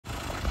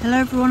Hello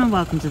everyone and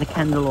welcome to the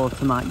Kendal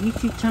Automart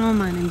YouTube channel.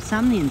 My name's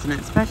Sam, the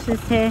internet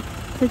specialist here.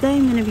 Today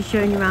I'm going to be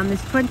showing you around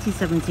this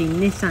 2017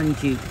 Nissan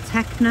Juke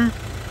Tekna.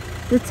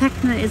 The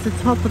Tekna is a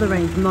top of the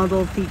range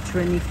model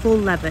featuring the full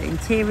leather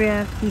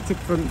interior, heated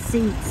front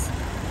seats,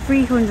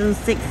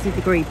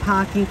 360-degree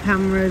parking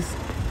cameras,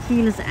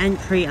 keyless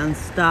entry and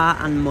start,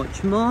 and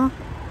much more.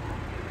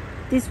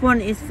 This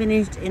one is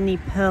finished in the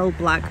pearl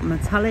black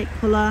metallic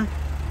colour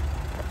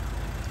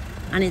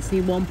and it's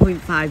the 1.5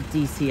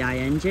 dCi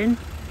engine.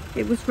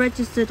 It was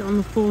registered on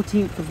the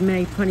 14th of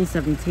May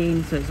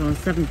 2017, so it's on a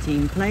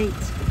 17 plate.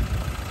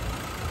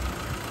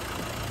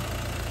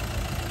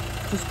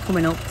 Just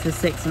coming up to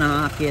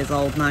 6.5 years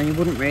old now. You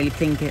wouldn't really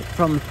think it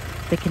from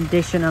the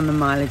condition and the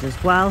mileage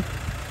as well.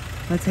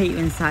 I'll take you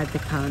inside the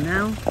car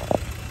now.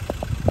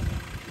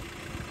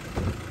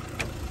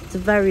 It's a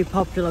very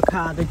popular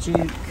car, the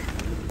Juke.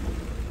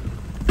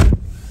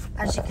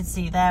 As you can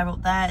see there,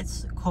 up there,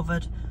 it's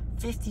covered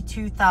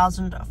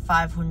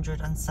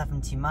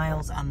 52,570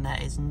 miles and there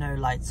is no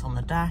lights on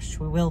the dash.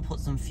 We will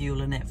put some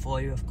fuel in it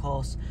for you, of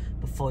course,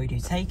 before you do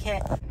take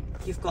it.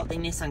 You've got the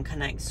Nissan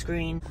Connect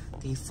screen,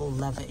 the full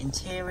leather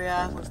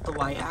interior with the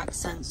white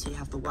accents. So you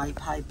have the white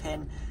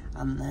piping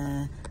and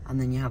there, and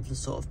then you have the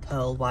sort of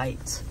pearl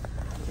white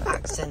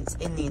accents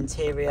in the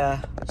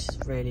interior, which is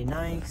really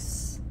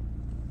nice.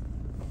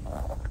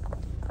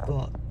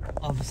 But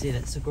obviously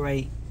that's a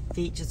great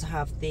feature to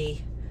have the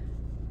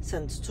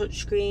centre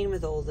touchscreen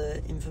with all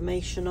the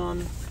information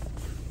on.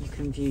 You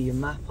can view your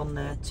map on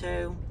there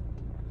too.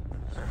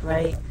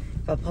 Great.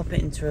 If I pop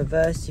it into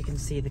reverse, you can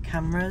see the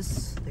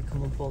cameras. They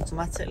come up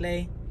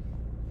automatically.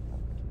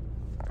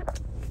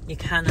 You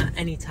can at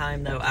any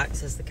time though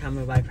access the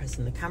camera by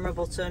pressing the camera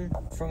button.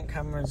 Front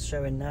camera is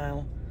showing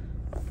now,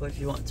 but if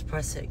you want to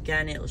press it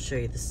again, it'll show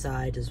you the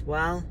side as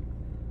well,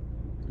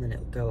 and then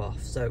it'll go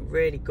off. So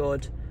really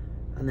good.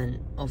 And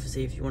then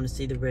obviously if you want to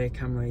see the rear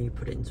camera, you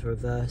put it into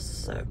reverse.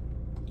 So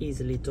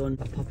easily done.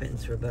 I'll pop it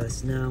into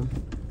reverse now.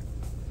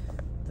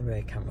 The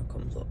rear camera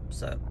comes up.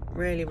 So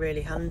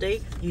really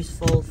handy.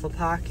 Useful for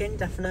parking,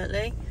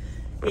 definitely.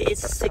 It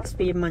is a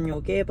 6-speed manual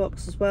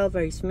gearbox as well.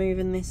 Very smooth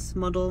in this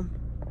model.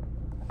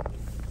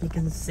 You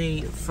can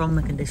see from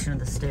the condition of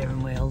the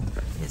steering wheel,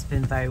 it's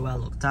been very well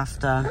looked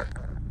after.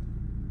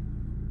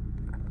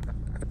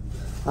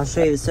 I'll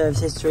show you the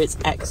service history. It's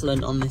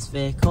excellent on this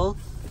vehicle,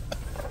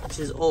 which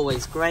is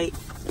always great.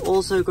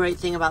 Also, a great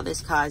thing about this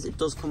car is it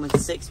does come with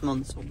 6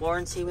 months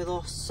warranty with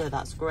us, so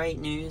that's great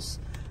news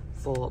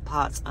for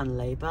parts and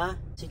labour.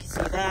 As you can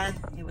see there,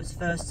 it was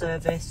first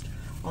serviced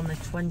on the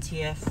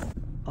 20th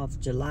of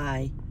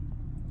July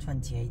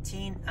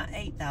 2018 at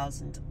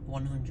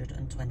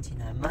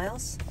 8,129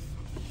 miles.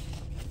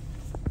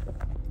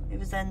 It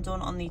was then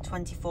done on the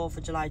 24th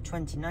of July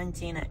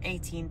 2019 at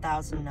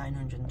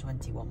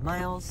 18,921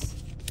 miles.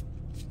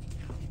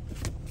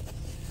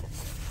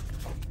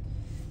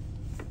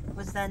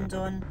 Was then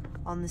done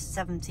on the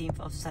 17th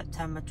of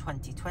September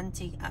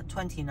 2020 at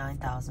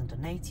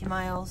 29,080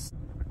 miles.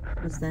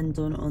 Was then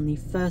done on the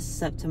 1st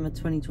September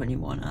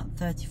 2021 at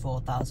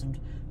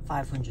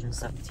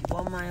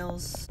 34,571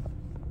 miles.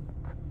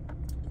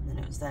 And then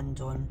it was then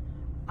done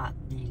at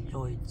the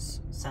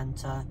Lloyd's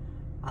Centre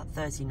at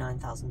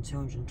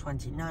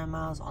 39,229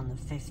 miles on the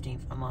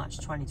 15th of March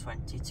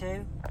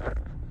 2022.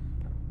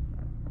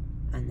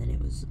 And then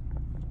it was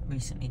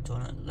recently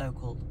done at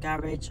local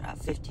garage at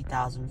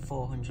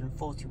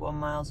 50,441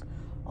 miles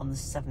on the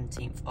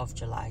 17th of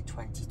July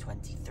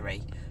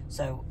 2023.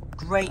 So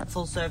great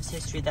full service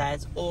history there.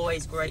 It's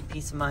always great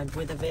peace of mind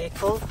with a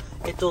vehicle.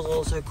 It does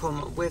also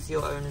come with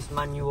your owner's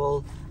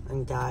manual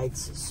and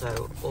guides,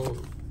 so all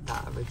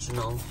that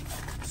original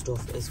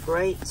stuff is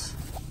great.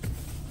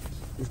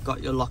 You've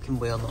got your locking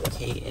wheel nut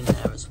key in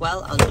there as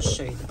well. I'll just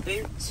show you the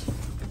boot.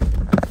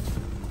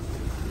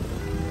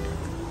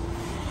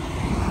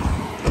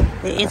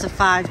 It is a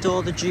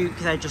 5-door, the Juke.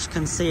 They're just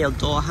concealed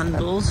door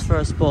handles for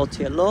a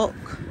sportier look.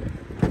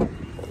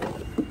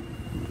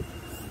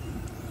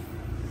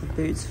 The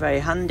boot's very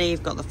handy.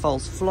 You've got the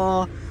false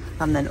floor,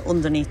 and then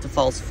underneath the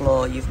false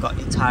floor you've got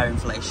your tyre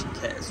inflation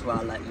kit as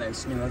well, like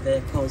most newer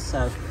vehicles,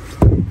 so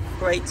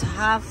great to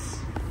have.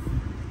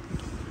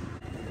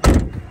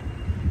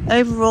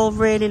 Overall,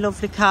 really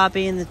lovely car,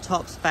 being the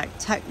top spec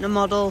Tekna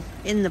model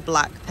in the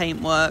black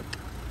paintwork.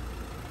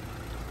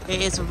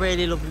 It is a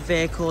really lovely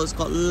vehicle. It's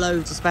got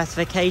loads of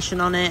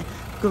specification on it.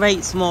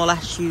 Great small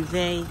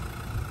SUV.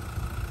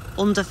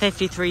 Under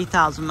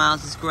 53,000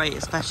 miles is great,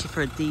 especially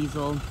for a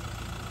diesel.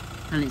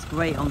 And it's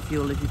great on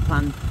fuel if you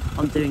plan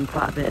on doing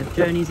quite a bit of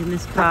journeys in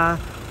this car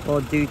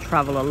or do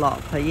travel a lot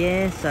per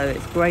year. So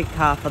it's a great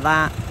car for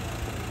that.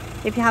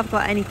 If you have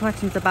got any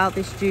questions about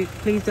this Juke,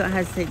 please don't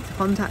hesitate to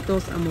contact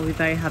us and we'll be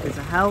very happy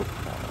to help.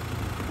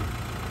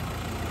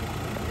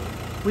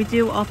 We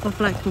do offer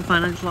flexible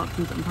financial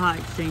options and part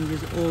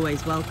exchanges,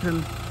 always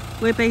welcome.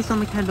 We're based on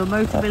the Kendal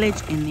Motor Village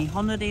in the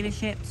Honda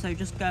dealership, so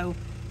just go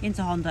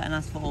into Honda and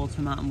ask for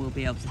Automart and we'll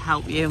be able to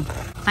help you.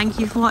 Thank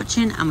you for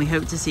watching and we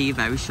hope to see you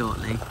very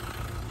shortly.